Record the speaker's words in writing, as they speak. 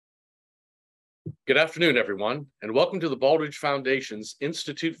Good afternoon, everyone, and welcome to the Baldrige Foundation's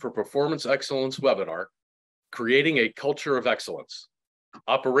Institute for Performance Excellence webinar, Creating a Culture of Excellence,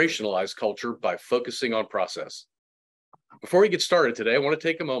 Operationalize Culture by Focusing on Process. Before we get started today, I want to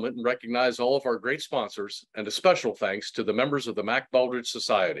take a moment and recognize all of our great sponsors and a special thanks to the members of the Mac Baldrige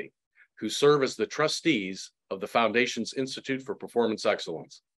Society, who serve as the trustees of the Foundation's Institute for Performance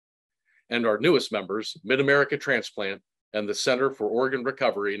Excellence, and our newest members, Mid-America Transplant and the Center for Organ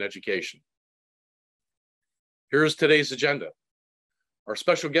Recovery and Education. Here's today's agenda. Our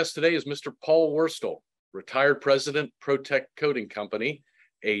special guest today is Mr. Paul Worstell, retired president, ProTech Coating Company,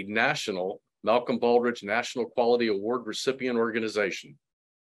 a national Malcolm Baldrige National Quality Award recipient organization.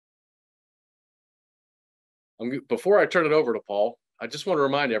 Before I turn it over to Paul, I just want to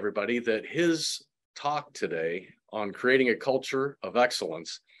remind everybody that his talk today on creating a culture of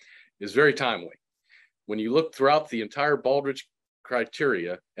excellence is very timely. When you look throughout the entire Baldrige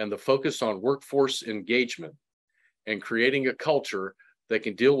criteria and the focus on workforce engagement, and creating a culture that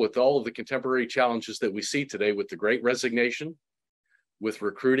can deal with all of the contemporary challenges that we see today with the Great Resignation, with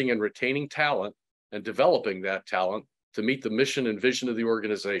recruiting and retaining talent and developing that talent to meet the mission and vision of the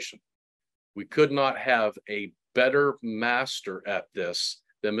organization. We could not have a better master at this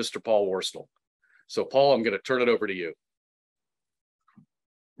than Mr. Paul Worstell. So Paul, I'm going to turn it over to you.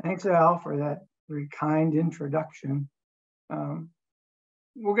 Thanks, Al, for that very kind introduction.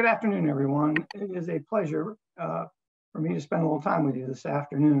 Well, good afternoon, everyone. It is a pleasure for me to spend a little time with you this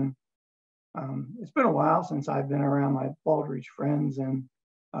afternoon. It's been a while since I've been around my Baldrige friends, and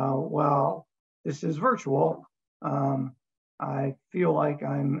while this is virtual, I feel like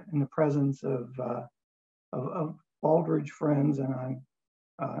I'm in the presence of Baldrige friends, and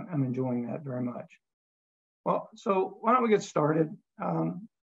I'm enjoying that very much. Well, so why don't we get started?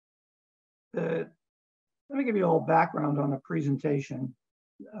 Let me give you a little background on the presentation.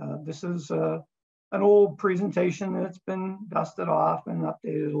 This is an old presentation that's been dusted off and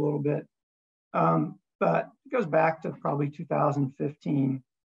updated a little bit, but it goes back to probably 2015.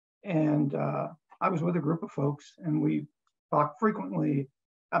 And I was with a group of folks, and we talked frequently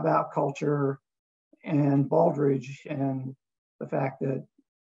about culture and Baldrige and the fact that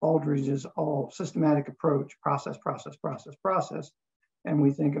Baldrige is all systematic approach, process. And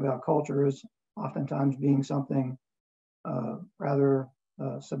we think about culture as oftentimes being something rather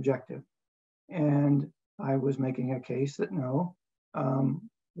subjective. And I was making a case that no,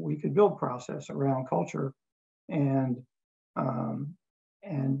 we could build process around culture and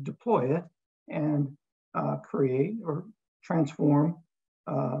deploy it and create or transform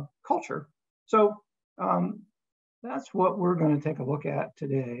culture. So that's what we're going to take a look at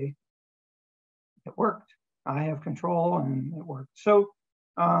today. It worked. I have control, and it worked. So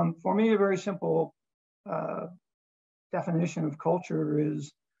for me, a very simple definition of culture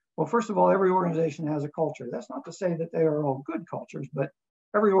is, well, first of all, every organization has a culture. That's not to say that they are all good cultures, but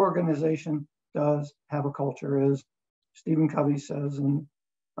every organization does have a culture, as Stephen Covey says in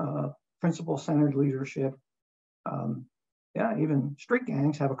Principle-Centered Leadership. Yeah, even street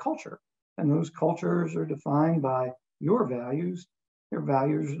gangs have a culture, and those cultures are defined by your values. Your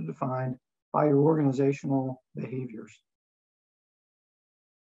values are defined by your organizational behaviors.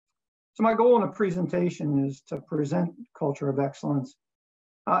 So my goal in a presentation is to present culture of excellence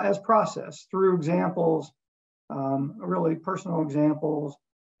as process through examples, really personal examples.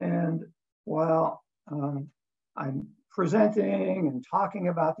 And while I'm presenting and talking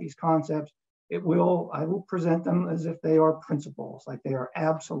about these concepts, I will present them as if they are principles, like they are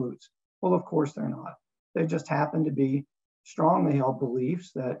absolutes. Well, of course they're not. They just happen to be strongly held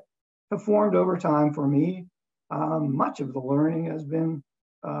beliefs that have formed over time for me. Much of the learning has been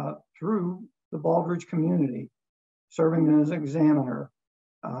through the Baldrige community, serving as an examiner,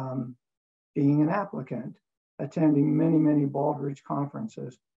 being an applicant, attending many Baldrige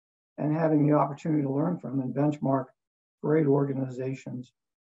conferences, and having the opportunity to learn from and benchmark great organizations.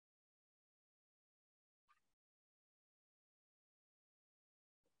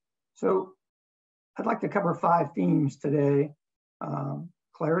 So I'd like to cover 5 themes today: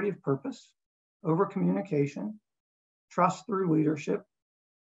 clarity of purpose, over-communication, trust through leadership,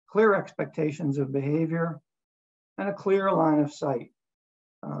 clear expectations of behavior, and a clear line of sight.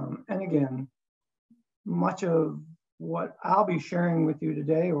 And again, much of what I'll be sharing with you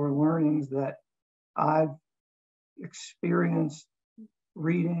today are learnings that I've experienced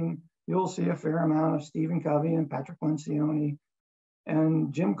reading. You'll see a fair amount of Stephen Covey and Patrick Lencioni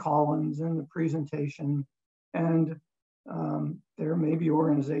and Jim Collins in the presentation. And there may be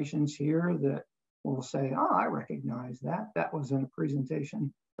organizations here that will say, oh, I recognize that. That was in a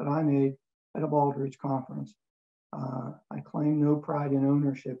presentation that I made at a Baldrige conference. I claim no pride in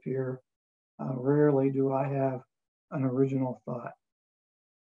ownership here. Rarely do I have an original thought.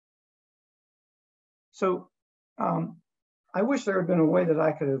 So I wish there had been a way that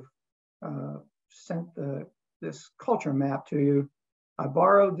I could have sent this culture map to you. I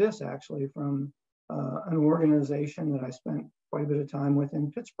borrowed this actually from an organization that I spent quite a bit of time with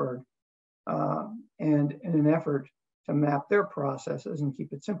in Pittsburgh. And in an effort to map their processes and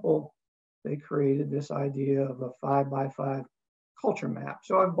keep it simple, they created this idea of a 5x5 culture map.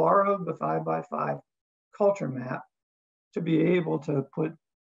 So I've borrowed the 5x5 culture map to be able to put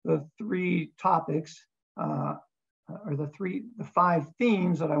the 3 topics or the 5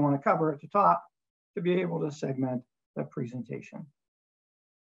 themes that I want to cover at the top to be able to segment the presentation.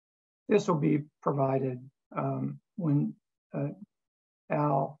 This will be provided when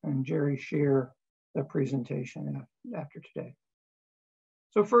Al and Jerry share the presentation after today.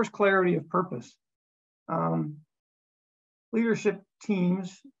 So first, clarity of purpose. Leadership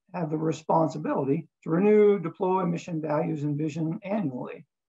teams have the responsibility to renew, deploy mission, values, and vision annually.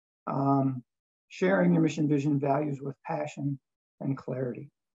 Sharing your mission, vision, values with passion and clarity.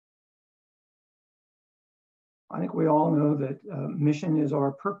 I think we all know that mission is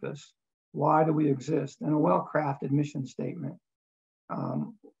our purpose. Why do we exist? And a well-crafted mission statement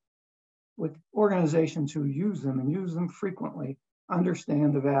with organizations who use them and use them frequently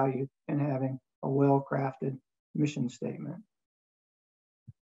understand the value in having a well-crafted mission statement.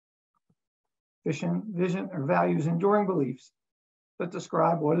 Vision or values, enduring beliefs that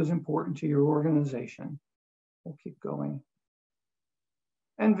describe what is important to your organization. We'll keep going.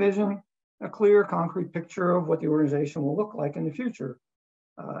 And vision, a clear, concrete picture of what the organization will look like in the future,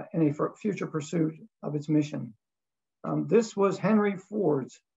 in a future pursuit of its mission. This was Henry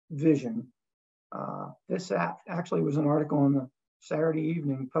Ford's vision. This actually was an article in the Saturday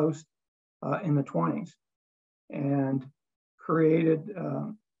Evening Post in the 20s, and created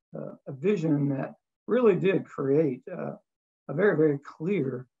a vision that really did create a very, very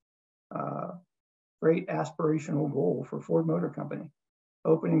clear, great aspirational goal for Ford Motor Company,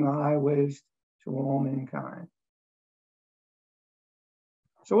 opening the highways to all mankind.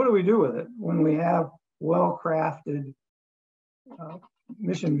 So what do we do with it when we have well-crafted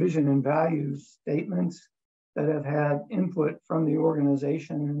mission, vision, and values statements that have had input from the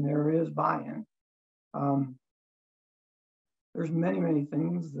organization and there is buy-in? There's many, many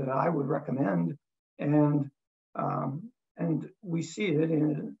things that I would recommend, and we see it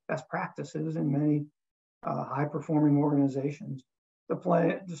in best practices in many high-performing organizations,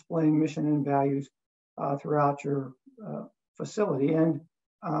 displaying mission and values throughout your facility. And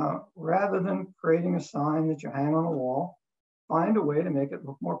rather than creating a sign that you hang on a wall, find a way to make it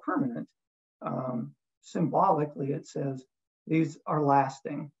look more permanent. Symbolically, it says these are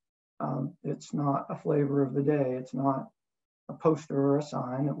lasting. It's not a flavor of the day. It's not a poster or a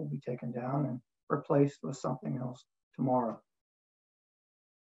sign that will be taken down and replaced with something else tomorrow.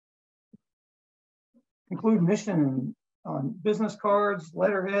 Include mission on business cards,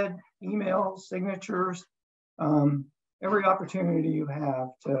 letterhead, emails, signatures, every opportunity you have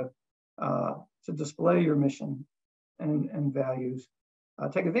to display your mission and values.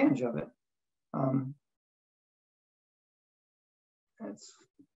 Take advantage of it. It's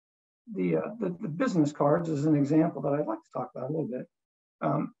the business cards is an example that I'd like to talk about a little bit.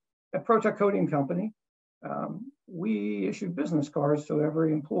 At Protec Coating Company, we issued business cards to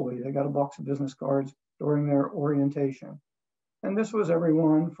every employee. They got a box of business cards during their orientation. And this was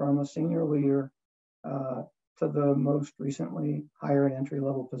everyone from a senior leader to the most recently hired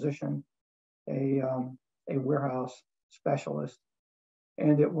entry-level position, a warehouse specialist.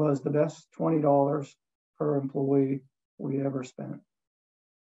 And it was the best $20 per employee we ever spent.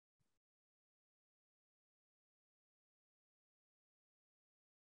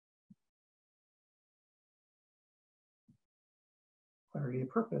 Clarity of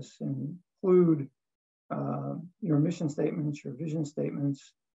purpose, include your mission statements, your vision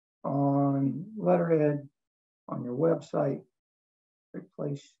statements on letterhead, on your website, every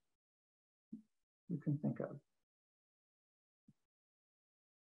place you can think of.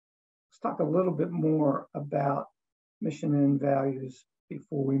 Let's talk a little bit more about mission and values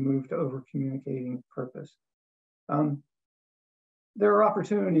before we move to over-communicating purpose. There are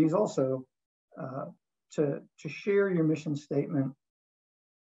opportunities also to share your mission statement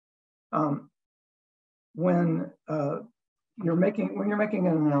when you're making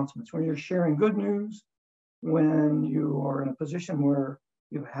announcements, when you're sharing good news, when you are in a position where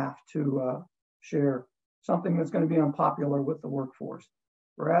you have to share something that's going to be unpopular with the workforce,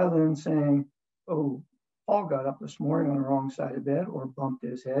 rather than saying, "Oh, Paul got up this morning on the wrong side of bed or bumped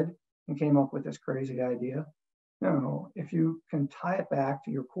his head and came up with this crazy idea." No, if you can tie it back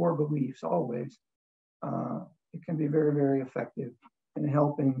to your core beliefs always, it can be very, very effective in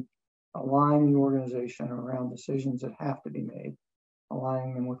helping align the organization around decisions that have to be made,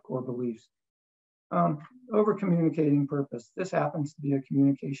 aligning them with core beliefs. Over communicating purpose. This happens to be a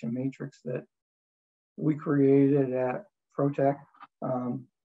communication matrix that we created at ProTech.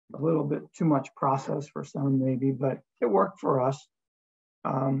 A little bit too much process for some maybe, but it worked for us.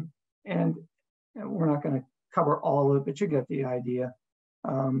 And we're not going to cover all of it, but you get the idea.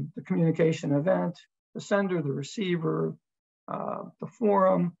 The communication event, the sender, the receiver, the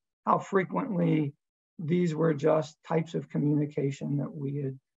forum, how frequently. These were just types of communication that we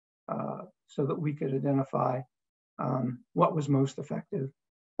had, so that we could identify what was most effective.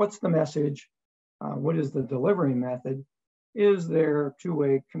 What's the message? What is the delivery method? Is there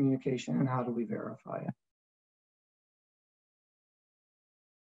two-way communication, and how do we verify it?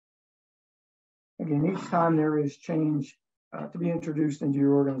 Again, each time there is change to be introduced into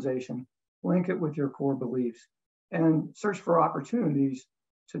your organization, link it with your core beliefs and search for opportunities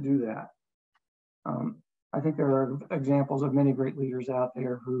to do that. I think there are examples of many great leaders out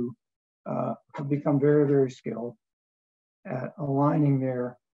there who have become very, very skilled at aligning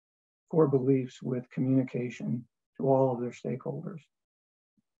their core beliefs with communication to all of their stakeholders.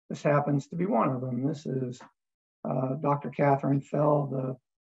 This happens to be one of them. This is Dr. Catherine Fell,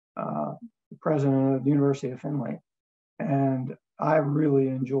 the president of the University of Finley. And I really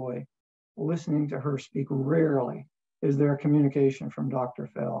enjoy listening to her speak. Rarely is there communication from Dr.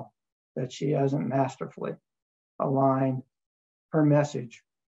 Fell that she hasn't masterfully aligned her message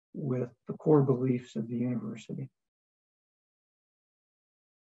with the core beliefs of the university.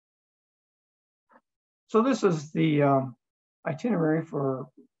 So this is the itinerary for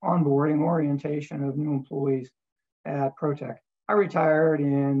onboarding orientation of new employees at ProTech. I retired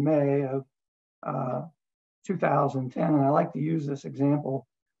in May of 2010, and I like to use this example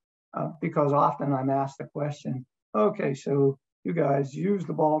because often I'm asked the question, okay, so you guys use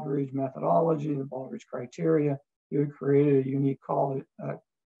the Baldrige methodology, the Baldrige criteria, you had created a unique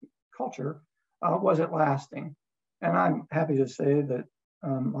culture, was it lasting? And I'm happy to say that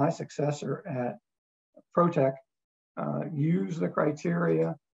my successor at ProTech used the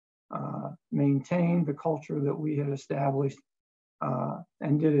criteria, maintained the culture that we had established,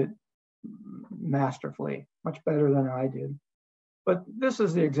 and did it masterfully, much better than I did. But this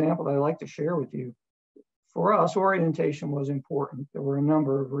is the example that I like to share with you. For us, orientation was important. There were a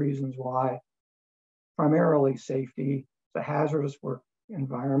number of reasons why. Primarily safety, the hazardous work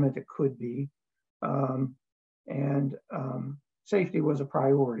environment it could be, and safety was a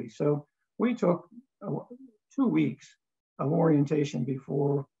priority. So we took 2 weeks of orientation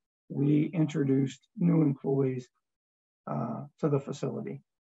before we introduced new employees to the facility.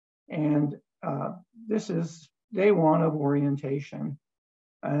 And this is day one of orientation.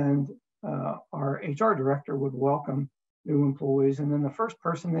 And our HR director would welcome new employees. And then the first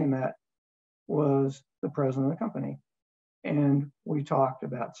person they met was the president of the company. And we talked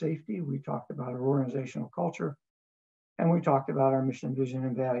about safety, we talked about our organizational culture, and we talked about our mission, vision,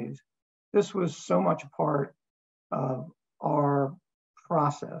 and values. This was so much a part of our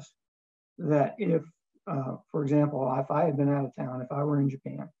process that if, for example, if I had been out of town, if I were in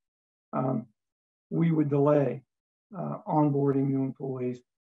Japan, we would delay onboarding new employees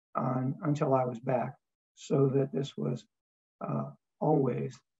until I was back, so that this was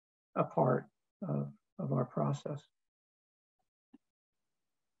always a part of our process.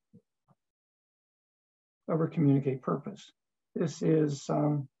 Over communicate purpose. This is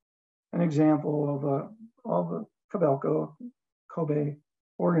an example of a Kobelco, Kobe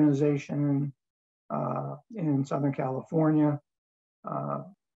organization in Southern California.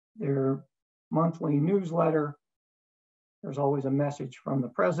 Their monthly newsletter, there's always a message from the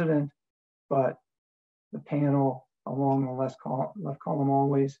president, but the panel along the left column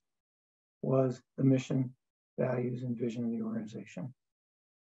always was the mission, values, and vision of the organization.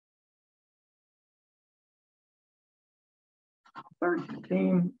 Third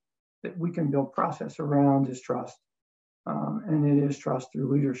theme that we can build process around is trust. And it is trust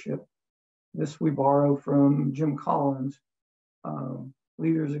through leadership. This we borrow from Jim Collins.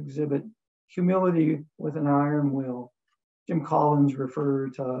 Leaders exhibit humility with an iron will. Jim Collins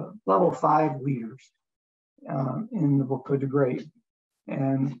referred to level 5 leaders in the book Good to Great.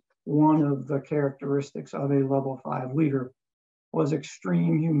 And one of the characteristics of a level 5 leader was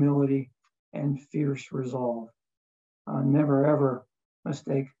extreme humility and fierce resolve. Never ever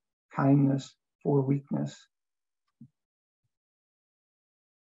mistake kindness for weakness.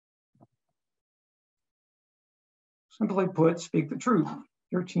 Simply put, speak the truth.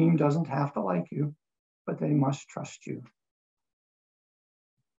 Your team doesn't have to like you. but they must trust you.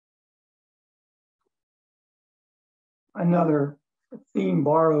 Another theme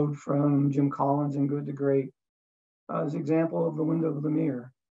borrowed from Jim Collins in Good to Great is the example of the window of the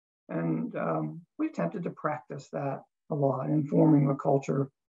mirror. And we attempted to practice that a lot in forming a culture,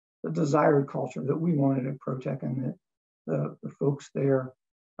 the desired culture that we wanted at ProTech and that the folks there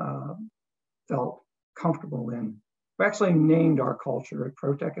felt comfortable in. We actually named our culture at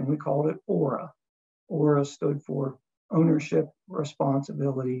ProTech and we called it Aura. Aura stood for ownership,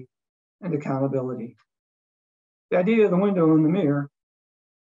 responsibility, and accountability. The idea of the window in the mirror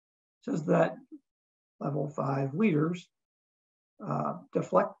says that level 5 leaders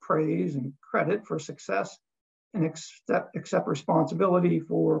deflect praise and credit for success and accept responsibility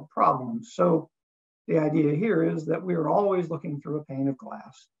for problems. So the idea here is that we are always looking through a pane of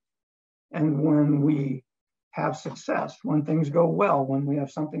glass. And when we have success, when things go well, when we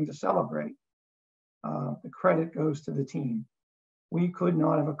have something to celebrate, the credit goes to the team. We could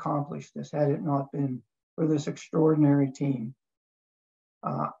not have accomplished this had it not been for this extraordinary team.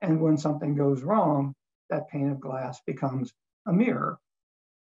 And when something goes wrong, that pane of glass becomes a mirror.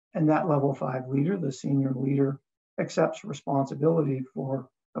 And that level 5 leader, the senior leader, accepts responsibility for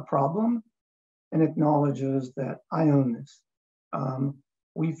the problem and acknowledges that I own this.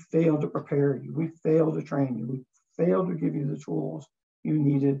 We failed to prepare you. We failed to train you. We failed to give you the tools you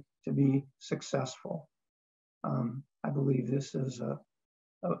needed to be successful. I believe this is a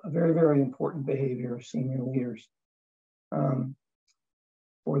very, very important behavior of senior leaders.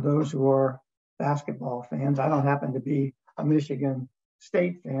 For those who are basketball fans, I don't happen to be a Michigan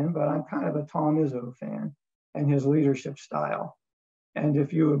State fan, but I'm kind of a Tom Izzo fan and his leadership style. And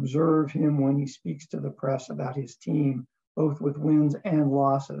if you observe him when he speaks to the press about his team, both with wins and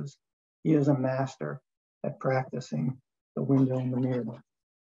losses, he is a master at practicing the window in the mirror.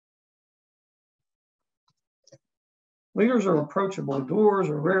 Leaders are approachable. Doors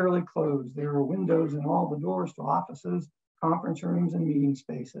are rarely closed. There are windows in all the doors to offices, conference rooms, and meeting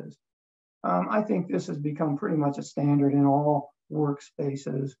spaces. I think this has become pretty much a standard in all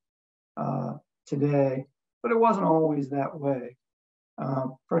workspaces today, but it wasn't always that way.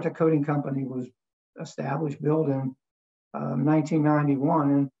 ProTech Coding Company was established, built in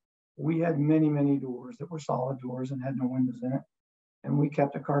 1991, and we had many, many doors that were solid doors and had no windows in it. And we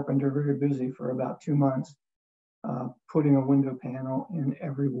kept a carpenter very busy for about 2 months, putting a window panel in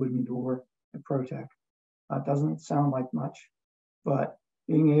every wooden door at ProTech. It doesn't sound like much, but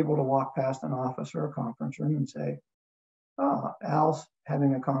being able to walk past an office or a conference room and say, oh, Al's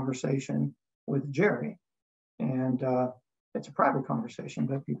having a conversation with Jerry. And it's a private conversation,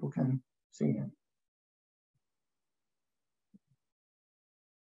 but people can see him.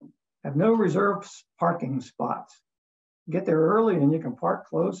 Have no reserved parking spots. Get there early and you can park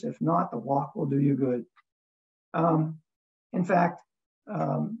close. If not, the walk will do you good. In fact,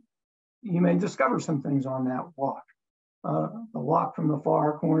 you may discover some things on that walk. The walk from the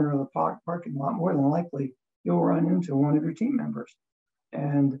far corner of the parking lot, more than likely, you'll run into one of your team members.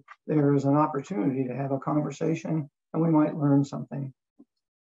 And there is an opportunity to have a conversation and we might learn something.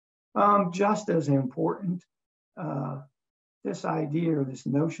 Just as important, this idea or this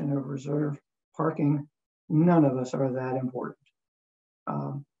notion of reserved parking, none of us are that important.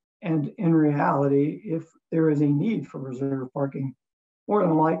 And in reality, if there is a need for reserved parking, more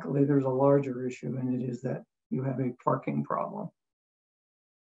than likely there's a larger issue, and it is that you have a parking problem.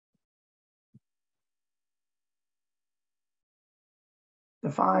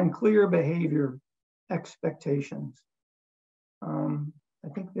 Define clear behavior expectations. I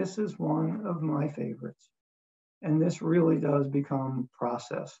think this is one of my favorites. And this really does become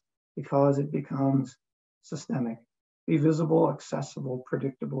process because it becomes systemic. Be visible, accessible,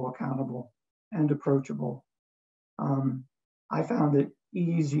 predictable, accountable, and approachable. I found it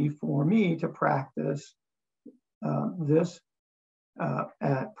easy for me to practice this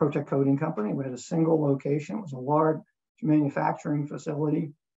at ProTech Coding Company. We had a single location. It was a large manufacturing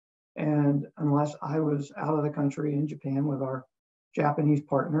facility. And unless I was out of the country in Japan with our Japanese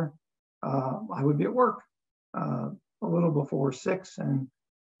partner, I would be at work a little before 6 and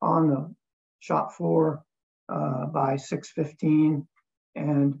on the shop floor by 6:15,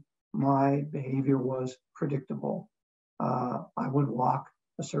 and my behavior was predictable. I would walk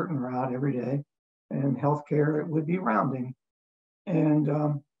a certain route every day, and healthcare, it would be rounding.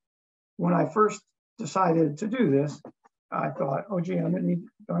 And when I first decided to do this, I thought, oh gee, I'm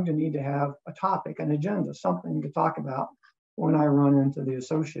going to need to have a topic, an agenda, something to talk about when I run into the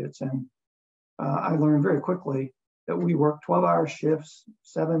associates. And I learned very quickly that we work 12-hour shifts,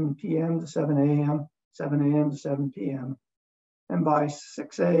 7 p.m. to 7 a.m., 7 a.m. to 7 p.m. And by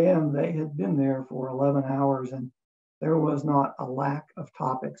 6 a.m., they had been there for 11 hours, and there was not a lack of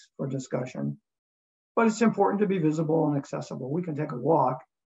topics for discussion. But it's important to be visible and accessible. We can take a walk,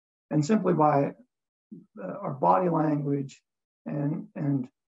 and simply by our body language and the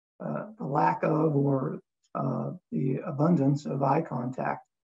lack of or the abundance of eye contact,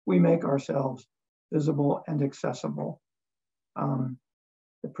 we make ourselves visible and accessible.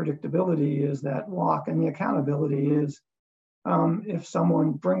 The predictability is that walk, and the accountability is if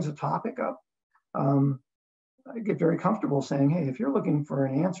someone brings a topic up, I get very comfortable saying, hey, if you're looking for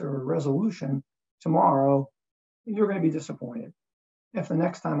an answer or resolution tomorrow, you're going to be disappointed. If the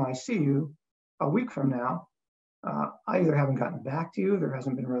next time I see you a week from now, I either haven't gotten back to you, there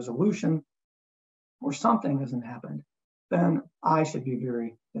hasn't been resolution, or something hasn't happened, then I should be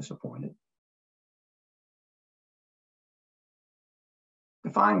very disappointed.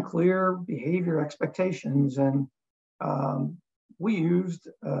 Define clear behavior expectations, and we used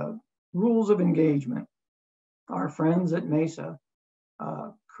rules of engagement. Our friends at Mesa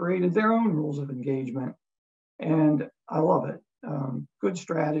created their own rules of engagement, and I love it. Good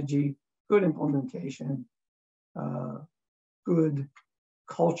strategy, good implementation, good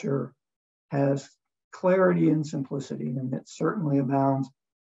culture has clarity and simplicity, and it certainly abounds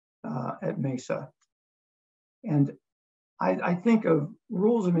at Mesa. And I think of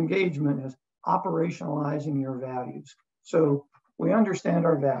rules of engagement as operationalizing your values. So we understand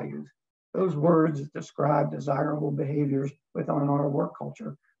our values. Those words describe desirable behaviors within our work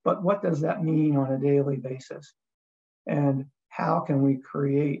culture, but what does that mean on a daily basis? And how can we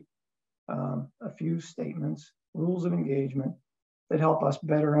create a few statements, rules of engagement that help us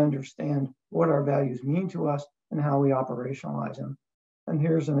better understand what our values mean to us and how we operationalize them? And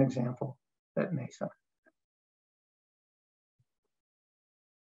here's an example at Mesa.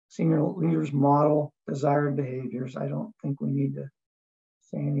 Senior leaders model desired behaviors. I don't think we need to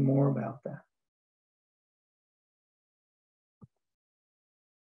say any more about that.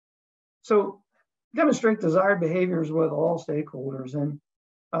 So demonstrate desired behaviors with all stakeholders. And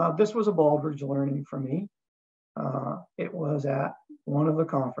this was a Baldrige learning for me. It was at one of the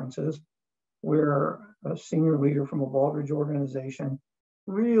conferences where a senior leader from a Baldrige organization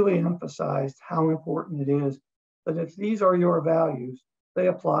really emphasized how important it is that if these are your values, they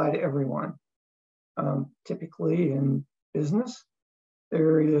apply to everyone. Typically in business,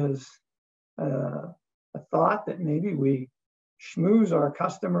 there is a thought that maybe we schmooze our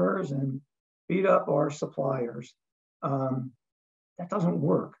customers and beat up our suppliers. That doesn't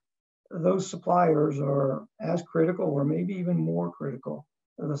work. Those suppliers are as critical or maybe even more critical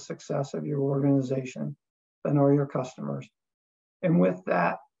to the success of your organization than are your customers. And with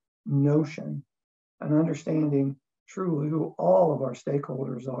that notion and understanding truly who all of our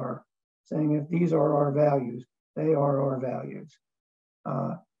stakeholders are, saying if these are our values, they are our values.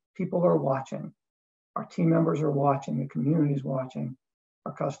 People are watching. Our team members are watching. The community is watching.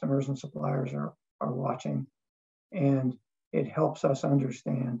 Our customers and suppliers are watching. And it helps us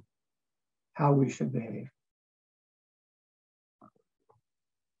understand how we should behave.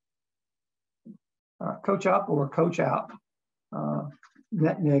 Coach up or coach out,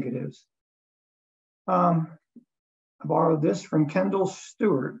 net negatives. I borrowed this from Kendall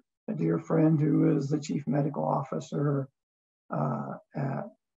Stewart, a dear friend who is the chief medical officer at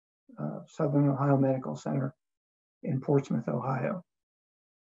Southern Ohio Medical Center in Portsmouth, Ohio.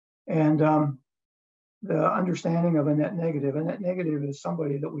 And the understanding of a net negative is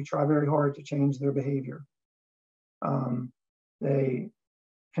somebody that we try very hard to change their behavior. They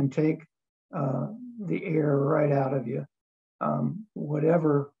can take the air right out of you.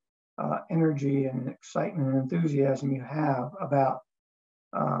 Whatever energy and excitement and enthusiasm you have about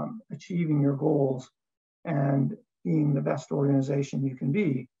achieving your goals and being the best organization you can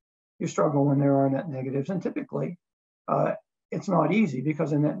be, you struggle when there are net negatives. And typically, it's not easy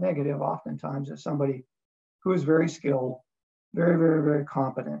because a net negative oftentimes is somebody who is very skilled, very, very, very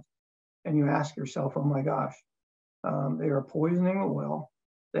competent. And you ask yourself, oh my gosh, they are poisoning the well,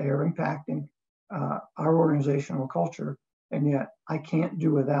 they are impacting our organizational culture, and yet I can't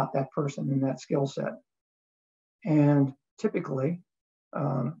do without that person and that skill set. And typically,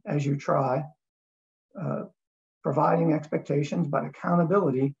 as you try, providing expectations but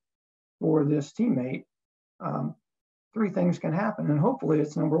accountability for this teammate, three things can happen. And hopefully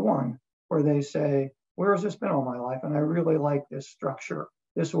it's number one, where they say, where has this been all my life? And I really like this structure,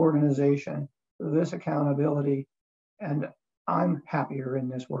 this organization, this accountability, and I'm happier in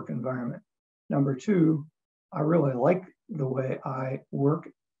this work environment. Number two, I really like the way I work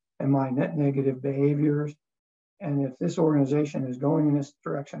and my net negative behaviors. And if this organization is going in this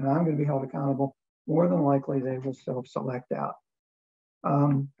direction and I'm going to be held accountable, more than likely they will self-select out.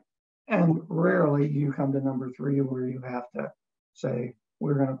 And rarely you come to number 3 where you have to say,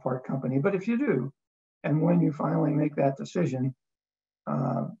 we're going to part company. But if you do, and when you finally make that decision,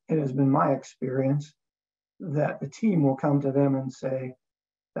 it has been my experience that the team will come to them and say,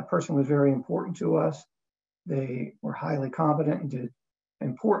 that person was very important to us. They were highly competent and did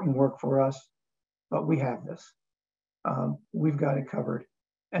important work for us, but we have this. We've got it covered.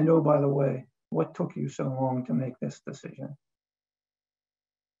 And oh, by the way, what took you so long to make this decision?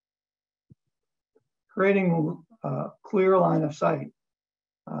 Creating a clear line of sight.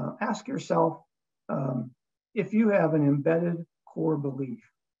 Ask yourself, if you have an embedded core belief,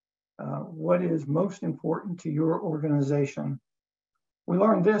 what is most important to your organization? We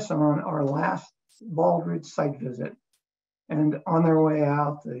learned this on our last Baldrige site visit. And on their way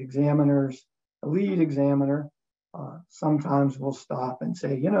out, the lead examiner, sometimes will stop and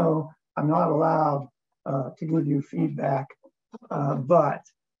say, I'm not allowed to give you feedback,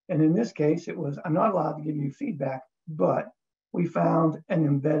 and in this case, it was, I'm not allowed to give you feedback, but we found an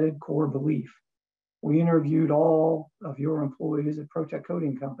embedded core belief. We interviewed all of your employees at ProTech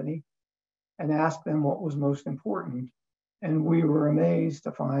Coating Company and asked them what was most important. And we were amazed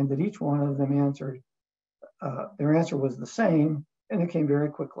to find that each one of them answered, their answer was the same, and it came very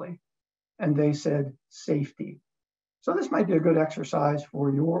quickly. And they said safety. So this might be a good exercise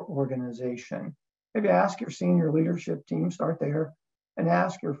for your organization. Maybe ask your senior leadership team, start there, and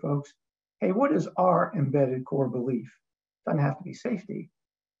ask your folks, hey, what is our embedded core belief? It doesn't have to be safety.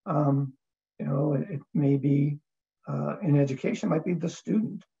 It may be, in education, might be the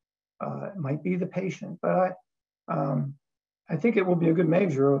student, it might be the patient, but I think it will be a good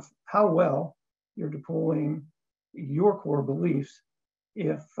measure of how well you're deploying your core beliefs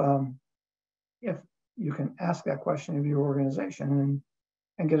if you can ask that question of your organization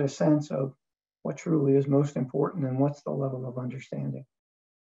and get a sense of what truly is most important and what's the level of understanding.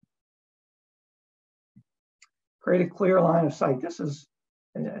 Create a clear line of sight. This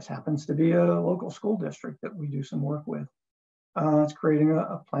happens to be a local school district that we do some work with. It's creating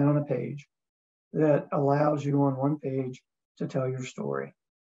a plan on a page that allows you on one page to tell your story.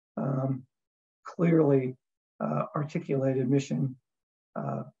 Clearly articulated mission,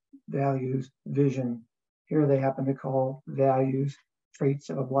 values, vision. Here they happen to call values traits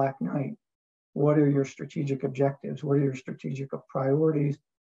of a Black Knight. What are your strategic objectives? What are your strategic priorities?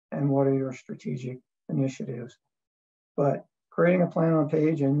 And what are your strategic initiatives? But creating a plan on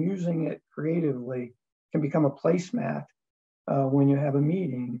page and using it creatively can become a placemat when you have a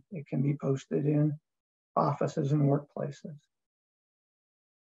meeting. It can be posted in offices and workplaces.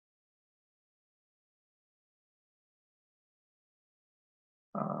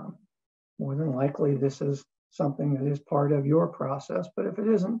 More than likely, this is something that is part of your process, but if it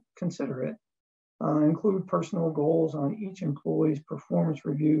isn't, consider it. Include personal goals on each employee's performance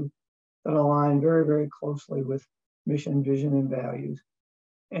review that align very, very closely with mission, vision, and values,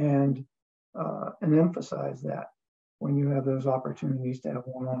 and emphasize that when you have those opportunities to have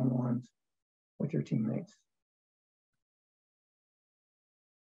one-on-ones with your teammates.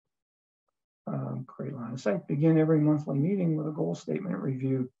 Create line of sight. Begin every monthly meeting with a goal statement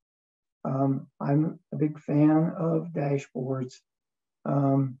review. I'm a big fan of dashboards.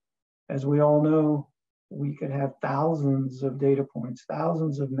 As we all know, we could have thousands of data points,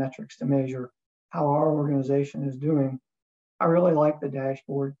 thousands of metrics to measure how our organization is doing. I really like the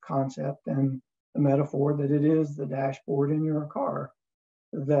dashboard concept and the metaphor that it is the dashboard in your car,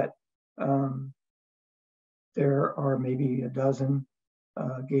 that there are maybe a dozen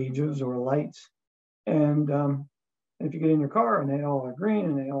gauges or lights. And if you get in your car and they all are green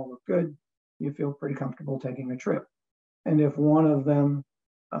and they all look good, you feel pretty comfortable taking a trip. And if one of them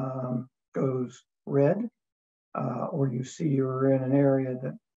goes red, or you see you're in an area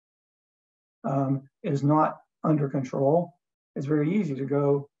that is not under control, it's very easy to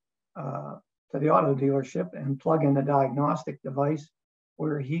go to the auto dealership and plug in the diagnostic device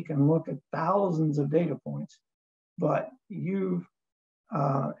where he can look at thousands of data points. But you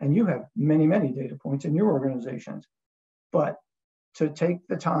have many, many data points in your organizations. But to take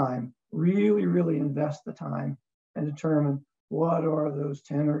the time, really, really invest the time and determine what are those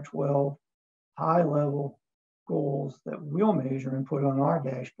 10 or 12 high-level goals that we'll measure and put on our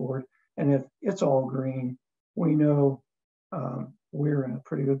dashboard. And if it's all green, we know we're in a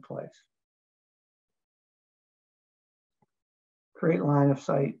pretty good place. Create line of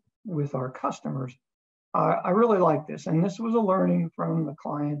sight with our customers. I really like this, and this was a learning from the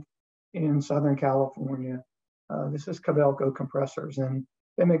client in Southern California. This is Cabelco compressors, and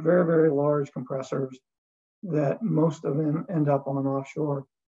they make very, very large compressors that most of them end up on offshore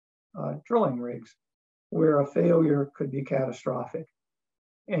drilling rigs, where a failure could be catastrophic.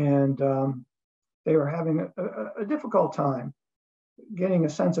 And they were having a difficult time getting a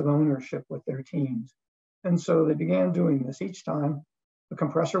sense of ownership with their teams. And so they began doing this. Each time the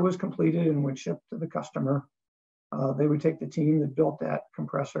compressor was completed and would ship to the customer, they would take the team that built that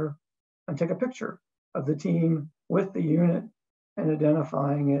compressor and take a picture of the team with the unit and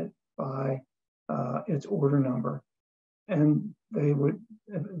identifying it by its order number. And they would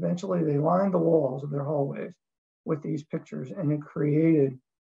eventually, they lined the walls of their hallways with these pictures, and it created,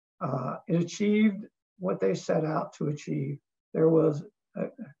 it achieved what they set out to achieve. There was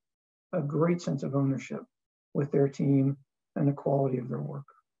a great sense of ownership with their team and the quality of their work.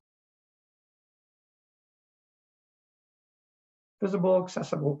 Visible,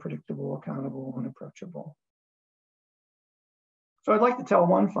 accessible, predictable, accountable, and approachable. So I'd like to tell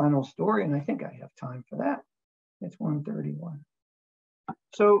one final story, and I think I have time for that. It's 1:31.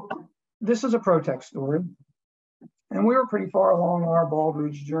 So this is a Protec story, and we were pretty far along our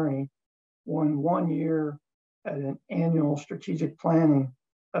Baldrige journey when one year at an annual strategic planning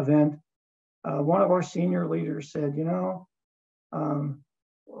event, one of our senior leaders said, you know,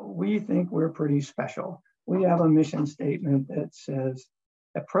 we think we're pretty special. We have a mission statement that says,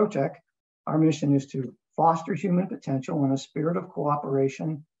 at Protec, our mission is to foster human potential in a spirit of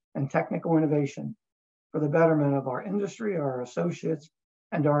cooperation and technical innovation for the betterment of our industry, our associates,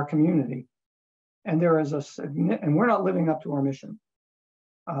 and our community. And there is and we're not living up to our mission.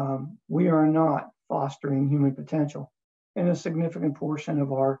 We are not fostering human potential in a significant portion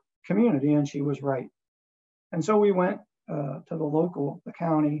of our community, and she was right. And so we went to the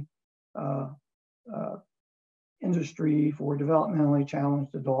county industry for developmentally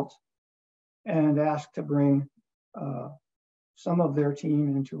challenged adults and asked to bring some of their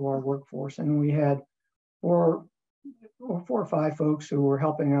team into our workforce. And we had four or five folks who were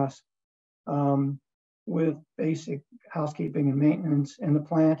helping us with basic housekeeping and maintenance in the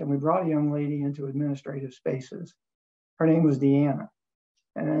plant. And we brought a young lady into administrative spaces. Her name was Deanna.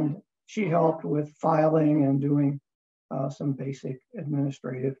 And she helped with filing and doing some basic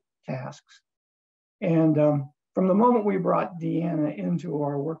administrative tasks. And from the moment we brought Deanna into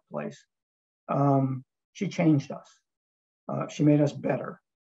our workplace, she changed us. She made us better.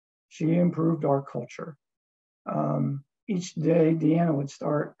 She improved our culture. Each day, Deanna would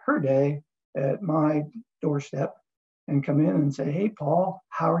start her day at my doorstep and come in and say, hey, Paul,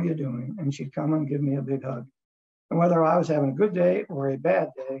 how are you doing? And she'd come and give me a big hug. And whether I was having a good day or a bad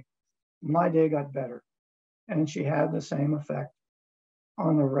day, my day got better. And she had the same effect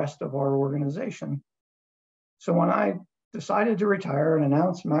on the rest of our organization. So when I decided to retire and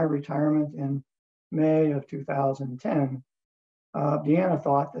announced my retirement in May of 2010, Deanna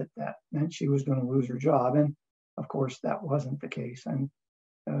thought that that meant she was going to lose her job. And of course, that wasn't the case. And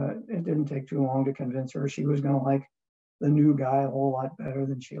it didn't take too long to convince her she was going to like the new guy a whole lot better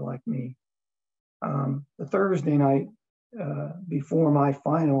than she liked me. The Thursday night before my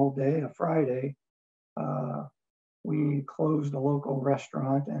final day, a Friday, we closed a local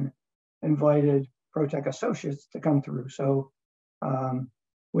restaurant and invited Protec associates to come through. So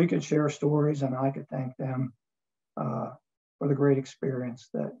we could share stories and I could thank them for the great experience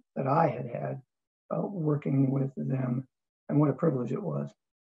that I had working with them, and what a privilege it was.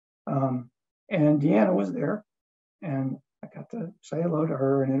 And Deanna was there, and I got to say hello to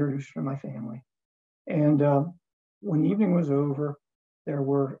her and introduce her to my family. And when the evening was over, there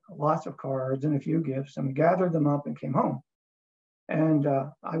were lots of cards and a few gifts, and we gathered them up and came home. And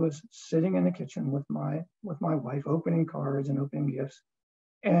I was sitting in the kitchen with my wife, opening cards and opening gifts,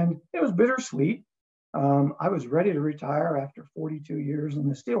 and it was bittersweet. I was ready to retire after 42 years in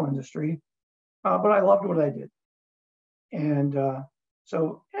the steel industry, but I loved what I did. And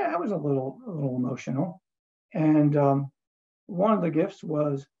so yeah, I was a little emotional. And one of the gifts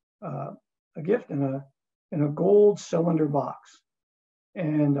was a gift in a gold cylinder box.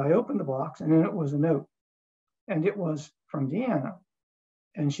 And I opened the box, and in it was a note, and it was from Deanna.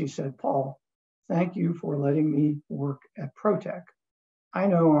 And she said, Paul, thank you for letting me work at Protec. I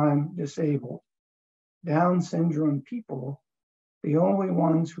know I'm disabled. Down syndrome people, the only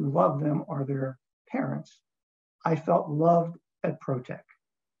ones who love them are their parents. I felt loved at Protec.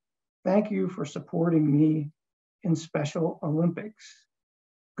 Thank you for supporting me in Special Olympics.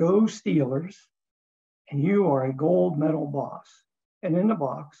 Go Steelers, and you are a gold medal boss. And in the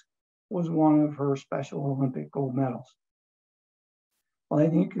box was one of her Special Olympic gold medals. Well, I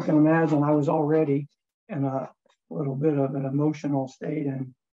think you can imagine I was already in a little bit of an emotional state,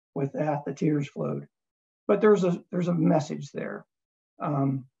 and with that, the tears flowed. But there's a message there.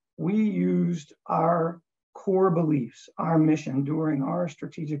 We used our core beliefs, our mission during our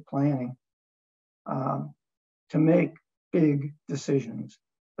strategic planning to make big decisions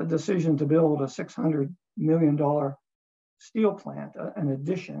the decision to build a $600 million steel plant, an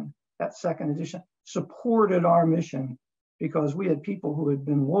addition, that second addition, supported our mission because we had people who had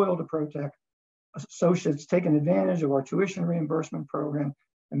been loyal to Protech, associates taking advantage of our tuition reimbursement program,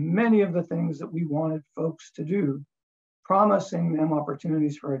 and many of the things that we wanted folks to do, promising them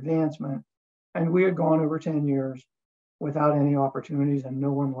opportunities for advancement. And we had gone over 10 years without any opportunities, and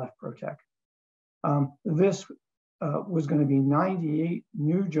no one left Protech. This was going to be 98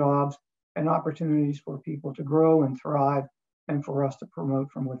 new jobs and opportunities for people to grow and thrive, and for us to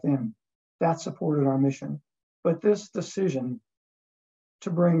promote from within. That supported our mission. But this decision to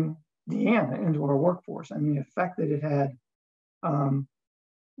bring Deanna into our workforce and the effect that it had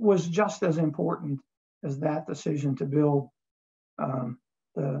was just as important as that decision to build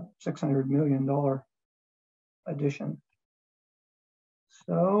the $600 million addition.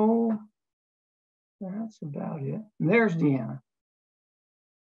 So that's about it. And there's Deanna.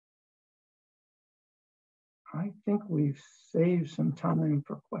 I think we've saved some time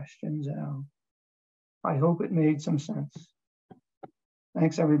for questions, Al. I hope it made some sense.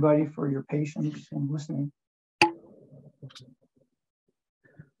 Thanks, everybody, for your patience and listening.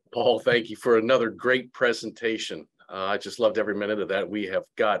 Paul, thank you for another great presentation. I just loved every minute of that. We have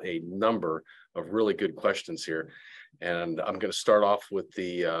got a number of really good questions here. And I'm going to start off with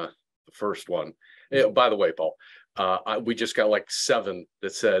the first one. By the way, Paul, we just got like 7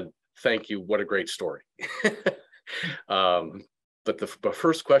 that said, thank you, what a great story. But the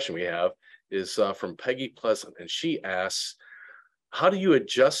first question we have is from Peggy Pleasant, and she asks, how do you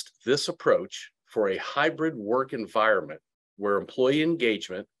adjust this approach for a hybrid work environment where employee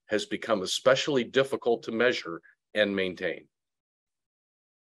engagement has become especially difficult to measure and maintain?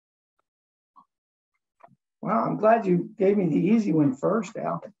 Well, I'm glad you gave me the easy one first,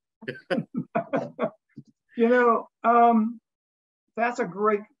 Al. You know, that's a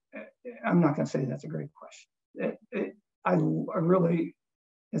great, I'm not going to say that's a great question. I really,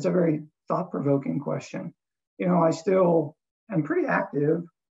 it's a very thought-provoking question. You know, I still am pretty active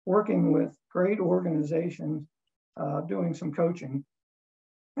working with great organizations, doing some coaching.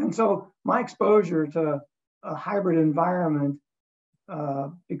 And so my exposure to a hybrid environment,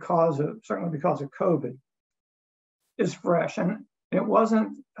 certainly because of COVID, is fresh. And it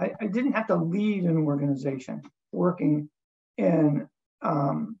wasn't, I didn't have to lead an organization working in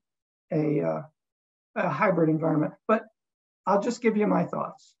a hybrid environment, but I'll just give you my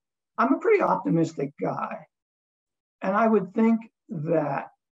thoughts. I'm a pretty optimistic guy. And I would think that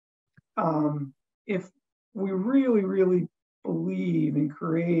if we really, really believe in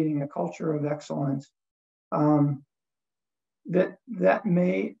creating a culture of excellence, that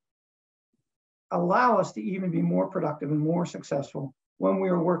may allow us to even be more productive and more successful when we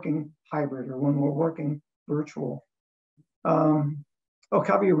are working hybrid or when we're working virtual.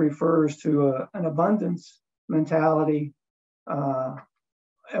 Covey refers to an abundance mentality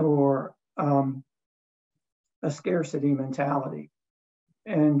or a scarcity mentality.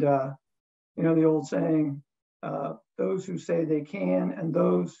 And, you know, the old saying, those who say they can and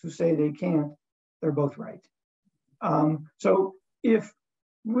those who say they can't, they're both right. So if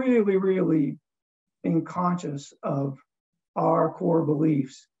really, really being conscious of our core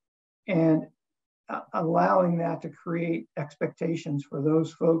beliefs and allowing that to create expectations for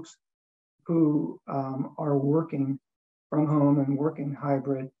those folks who are working from home and working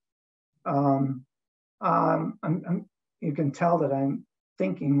hybrid, you can tell that I'm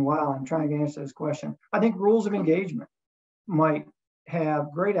thinking while I'm trying to answer this question. I think rules of engagement might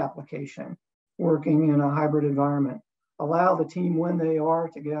have great application working in a hybrid environment. Allow the team when they are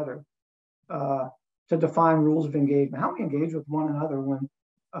together to define rules of engagement. How we engage with one another when,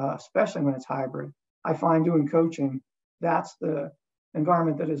 especially when it's hybrid. I find doing coaching, that's the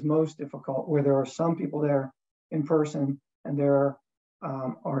environment that is most difficult, where there are some people there in person and there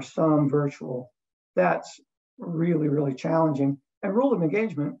are some virtual. That's really, really challenging. And rule of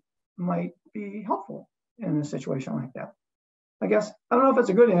engagement might be helpful in a situation like that. I guess, I don't know if it's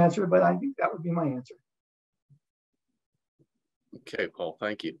a good answer, but I think that would be my answer. Okay, Paul,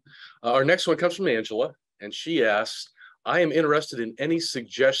 thank you. Our next one comes from Angela, and she asks, I am interested in any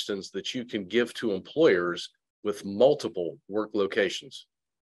suggestions that you can give to employers with multiple work locations.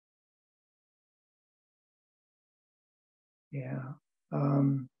 Yeah.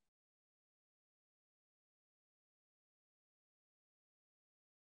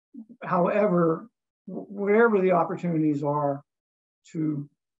 However, wherever the opportunities are to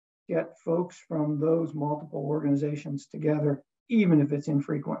get folks from those multiple organizations together, even if it's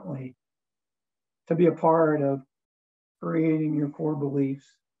infrequently, to be a part of creating your core beliefs.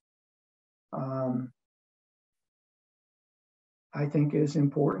 I think is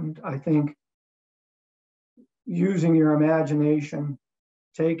important. I think using your imagination,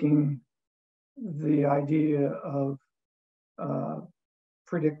 taking the idea of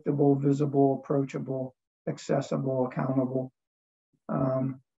predictable, visible, approachable, accessible, accountable.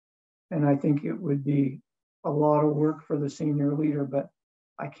 And I think it would be a lot of work for the senior leader, but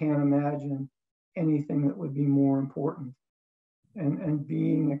I can't imagine anything that would be more important. And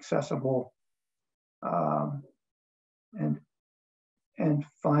being accessible, and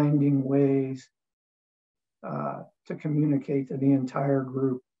finding ways to communicate to the entire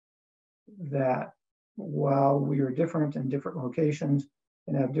group that while we are different in different locations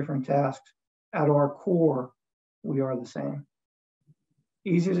and have different tasks, at our core, we are the same.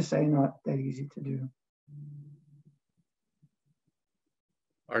 Easy to say, not that easy to do.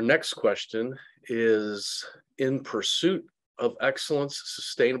 Our next question is, in pursuit of excellence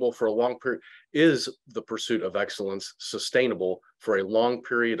sustainable for a long period, is the pursuit of excellence sustainable for a long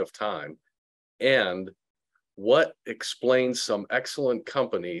period of time? And what explains some excellent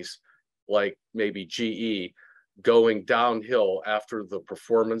companies like maybe GE going downhill after the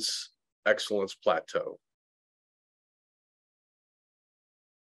performance excellence plateau?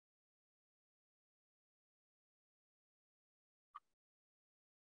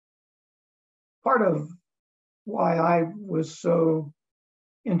 Part of why I was so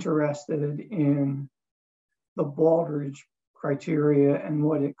interested in the Baldrige criteria and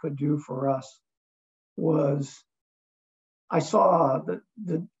what it could do for us was I saw the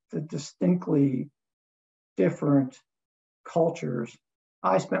distinctly different cultures.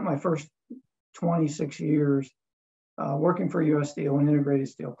 I spent my first 26 years working for US Steel and integrated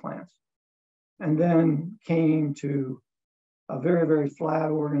steel plants, and then came to a very, very flat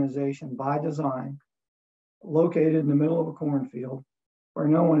organization by design, located in the middle of a cornfield where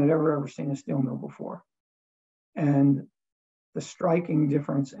no one had ever seen a steel mill before. And the striking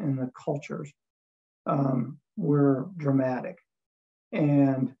difference in the cultures were dramatic.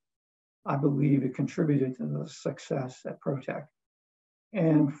 And I believe it contributed to the success at Protec.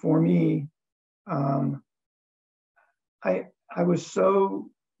 And for me, I was so,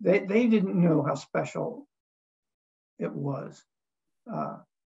 they didn't know how special it was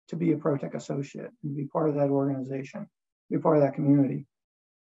to be a Protec associate and be part of that organization, be part of that community.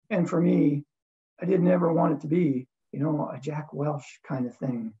 And for me, I didn't ever want it to be, a Jack Welch kind of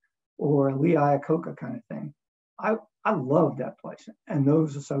thing or a Lee Iacocca kind of thing. I loved that place and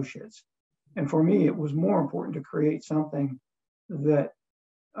those associates. And for me, it was more important to create something that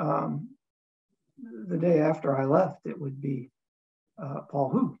the day after I left, it would be Paul,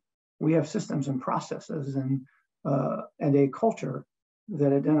 who? We have systems and processes and a culture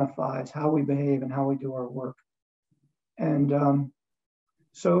that identifies how we behave and how we do our work. And I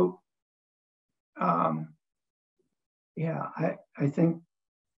think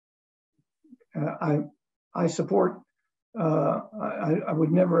I support, I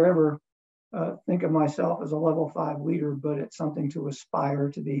would never ever think of myself as a level 5 leader, but it's something to aspire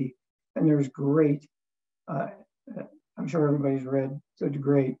to be. And there's great, I'm sure everybody's read Good to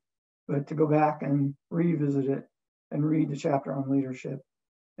Great, but to go back and revisit it and read the chapter on leadership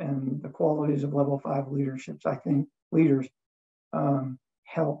and the qualities of level 5 leaderships, I think leaders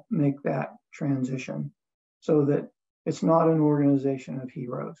help make that transition so that it's not an organization of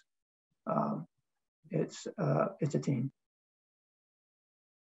heroes. It's a team.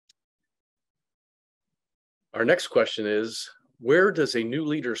 Our next question is, where does a new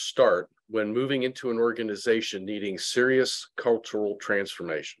leader start when moving into an organization needing serious cultural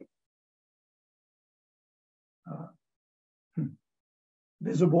transformation?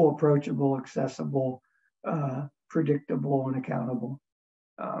 Visible, approachable, accessible, predictable, and accountable.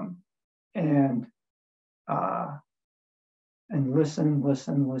 And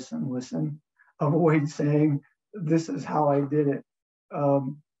listen. Avoid saying, this is how I did it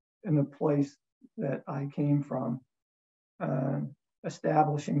in the place that I came from.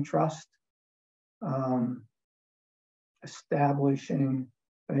 Establishing trust,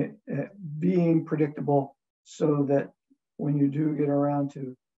 being predictable so that when you do get around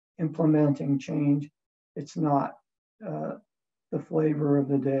to implementing change, it's not the flavor of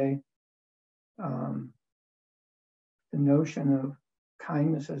the day. The notion of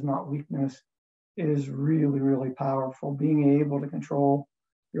kindness as not weakness is really, really powerful. Being able to control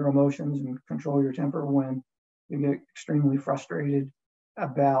your emotions and control your temper when you get extremely frustrated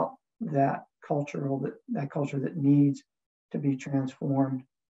about that culture that needs to be transformed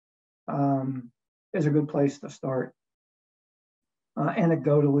is a good place to start.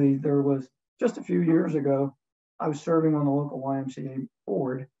 Anecdotally, there was just a few years ago, I was serving on the local YMCA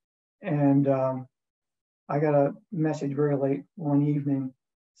board, and I got a message very late one evening,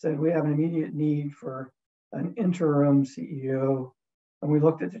 said we have an immediate need for an interim CEO. And we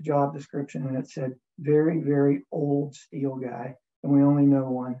looked at the job description and it said, very, very old steel guy, and we only know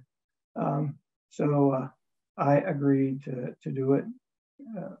one. So I agreed to do it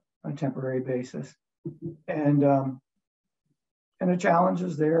on a temporary basis. And the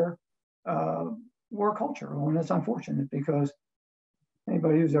challenges there were cultural, and it's unfortunate because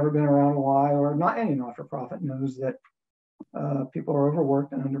anybody who's ever been around a while, or not any not-for-profit, knows that people are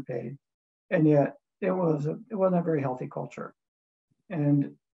overworked and underpaid, and yet it wasn't a very healthy culture.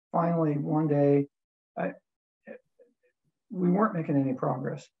 And finally, one day, we weren't making any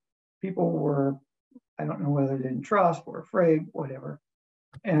progress. People were, I don't know whether they didn't trust or afraid, whatever.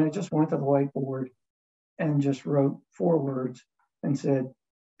 And I just went to the whiteboard and just wrote 4 words and said,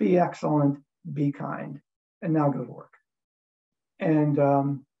 be excellent, be kind, and now go to work. And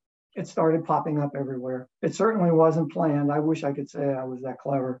it started popping up everywhere. It certainly wasn't planned. I wish I could say I was that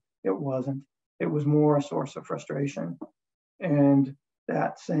clever. It wasn't. It was more a source of frustration. And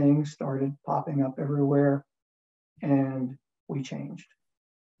that saying started popping up everywhere, and we changed.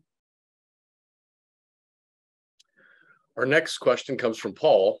 Our next question comes from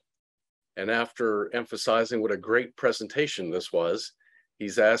Paul. And after emphasizing what a great presentation this was,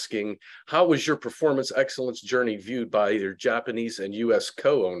 he's asking, how was your performance excellence journey viewed by either Japanese and US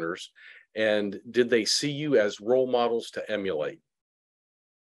co-owners? And did they see you as role models to emulate?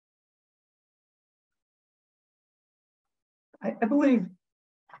 I believe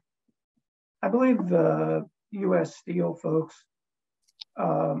the US Steel folks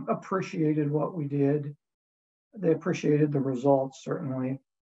appreciated what we did. They appreciated the results, certainly.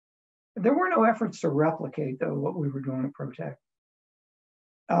 There were no efforts to replicate, though, what we were doing at Protect.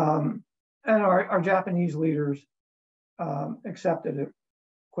 And our Japanese leaders accepted it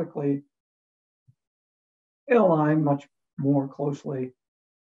quickly. It aligned much more closely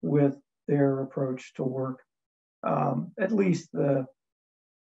with their approach to work. At least the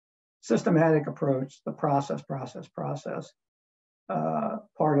systematic approach, the process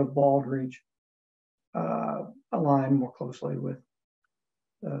part of Baldrige aligned more closely with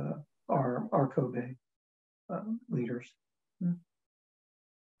our Kobe leaders.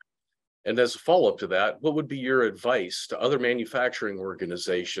 And as a follow-up to that, what would be your advice to other manufacturing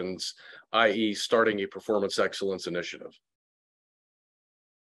organizations, i.e. starting a performance excellence initiative?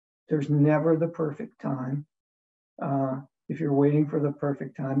 There's never the perfect time. If you're waiting for the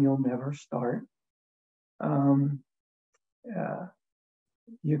perfect time, you'll never start.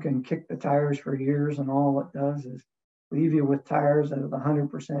 You can kick the tires for years, and all it does is leave you with tires that have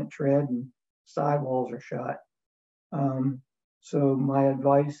 100% tread and sidewalls are shut. So my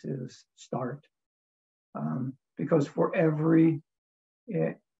advice is start, because for every,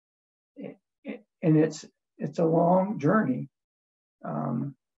 and it's a long journey.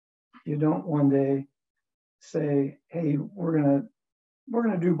 You don't one day say, hey, we're gonna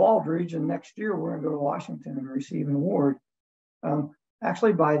do Baldrige, and next year we're gonna go to Washington and receive an award.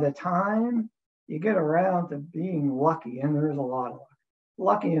 Actually, by the time you get around to being lucky, and there is a lot of luck,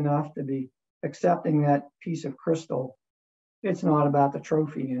 lucky enough to be accepting that piece of crystal, it's not about the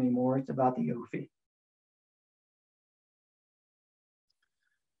trophy anymore, it's about the OFI.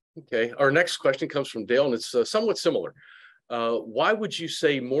 Okay, our next question comes from Dale, and it's somewhat similar. Why would you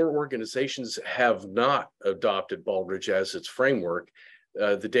say more organizations have not adopted Baldrige as its framework?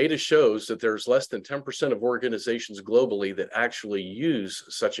 The data shows that there's less than 10% of organizations globally that actually use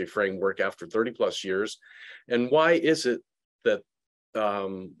such a framework after 30 plus years. And why is it that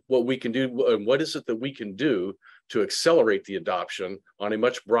what we can do, and what is it that we can do to accelerate the adoption on a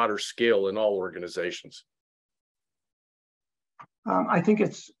much broader scale in all organizations? I think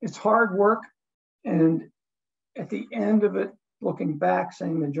it's hard work, and at the end of it, looking back,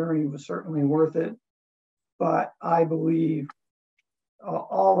 saying the journey was certainly worth it. But I believe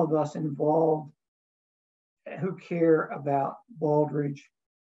all of us involved who care about Baldrige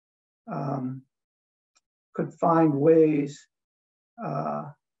could find ways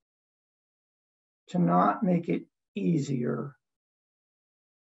to not make it easier,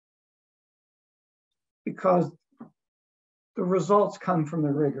 because the results come from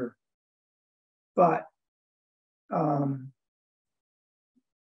the rigor. But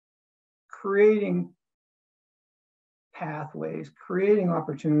creating pathways, creating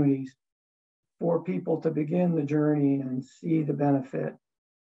opportunities for people to begin the journey and see the benefit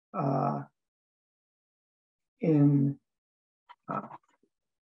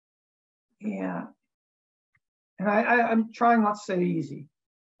yeah. And I'm trying not to say easy.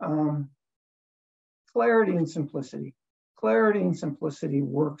 Clarity and simplicity. Clarity and simplicity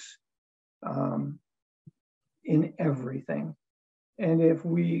works in everything. And if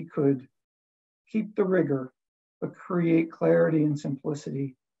we could keep the rigor, but create clarity and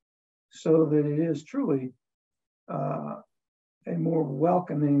simplicity so that it is truly a more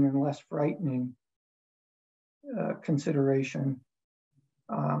welcoming and less frightening consideration,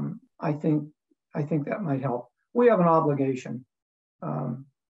 I think that might help. We have an obligation,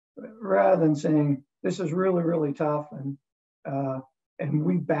 rather than saying this is really, really tough and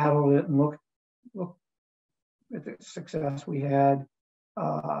we battled it and look at the success we had.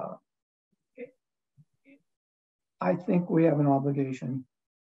 I think we have an obligation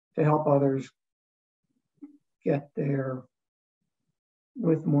to help others get there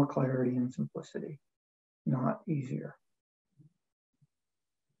with more clarity and simplicity, not easier.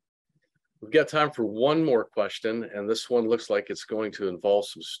 We've got time for one more question, and this one looks like it's going to involve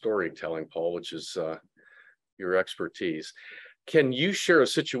some storytelling, Paul, which is your expertise. Can you share a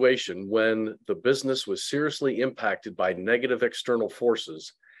situation when the business was seriously impacted by negative external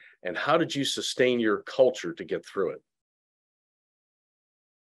forces, and how did you sustain your culture to get through it?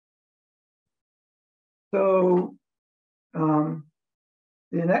 So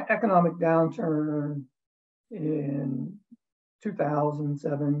the economic downturn in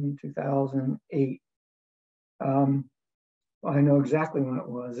 2007, 2008, I know exactly when it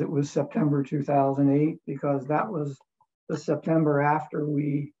was. It was September 2008, because that was the September after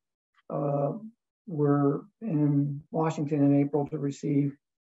we were in Washington in April to receive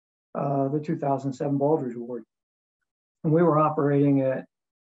the 2007 Baldrige Award. And we were operating at,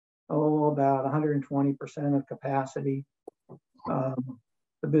 about 120% of capacity.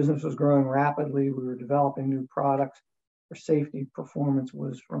 The business was growing rapidly. We were developing new products. Our safety performance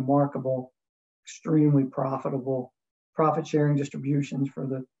was remarkable, extremely profitable. Profit sharing distributions for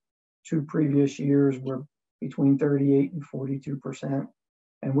the 2 previous years were between 38 and 42%,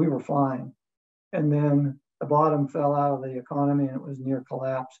 and we were flying. And then the bottom fell out of the economy, and it was near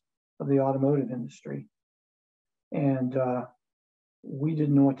collapse of the automotive industry. And we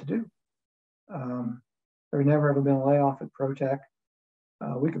didn't know what to do. There had never ever been a layoff at Protec.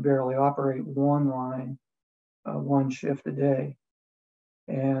 We could barely operate one line, one shift a day,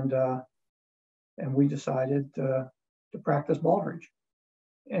 and we decided to practice Baldrige,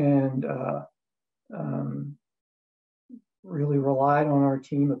 and really relied on our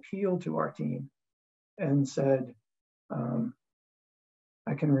team, appealed to our team, and said,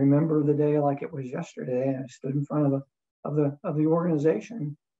 I can remember the day like it was yesterday. And I stood in front of the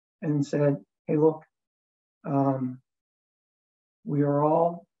organization and said, hey, look, we are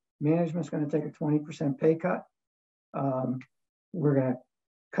all, management's going to take a 20% pay cut. We're going to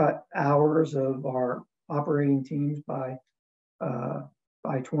cut hours of our operating teams by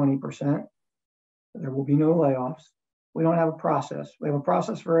 20%. There will be no layoffs. We don't have a process. We have a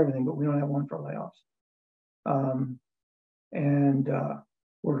process for everything, but we don't have one for layoffs. And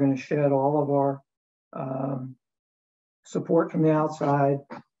we're going to shed all of our support from the outside,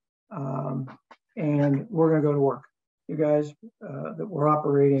 and we're going to go to work. You guys that were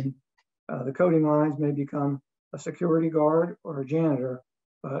operating the coating lines may become a security guard or a janitor,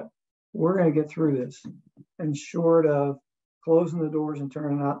 but we're going to get through this. And short of closing the doors and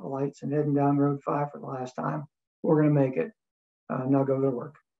turning out the lights and heading down Road 5 for the last time, we're going to make it. Now go to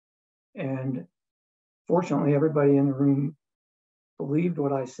work. And fortunately, everybody in the room believed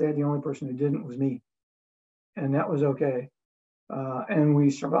what I said. The only person who didn't was me. And that was okay. And we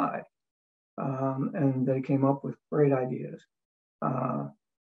survived. And they came up with great ideas.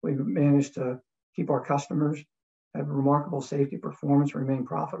 We managed to keep our customers, have remarkable safety performance, remain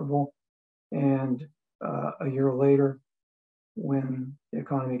profitable. And a year later, when the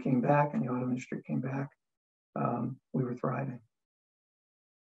economy came back and the auto industry came back, we were thriving.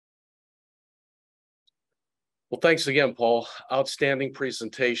 Well, thanks again, Paul. Outstanding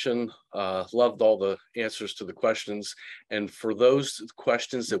presentation. Loved all the answers to the questions. And for those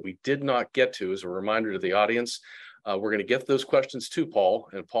questions that we did not get to, as a reminder to the audience, we're going to get those questions to Paul,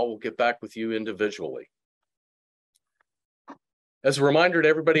 and Paul will get back with you individually. As a reminder to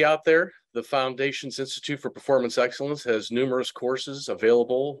everybody out there, the Foundation's Institute for Performance Excellence has numerous courses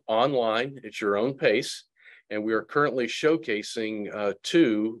available online at your own pace. And we are currently showcasing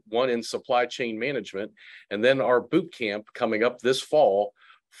 2, one in supply chain management, and then our boot camp coming up this fall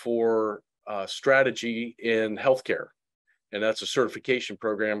for strategy in healthcare. And that's a certification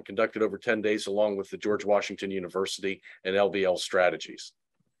program conducted over 10 days along with the George Washington University and LBL Strategies.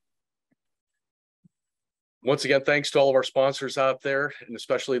 Once again, thanks to all of our sponsors out there, and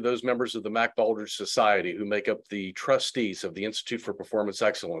especially those members of the Mac Baldrige Society who make up the trustees of the Institute for Performance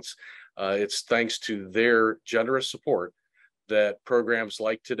Excellence. It's thanks to their generous support that programs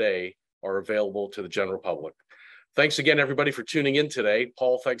like today are available to the general public. Thanks again, everybody, for tuning in today.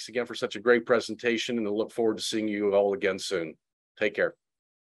 Paul, thanks again for such a great presentation, and I look forward to seeing you all again soon. Take care.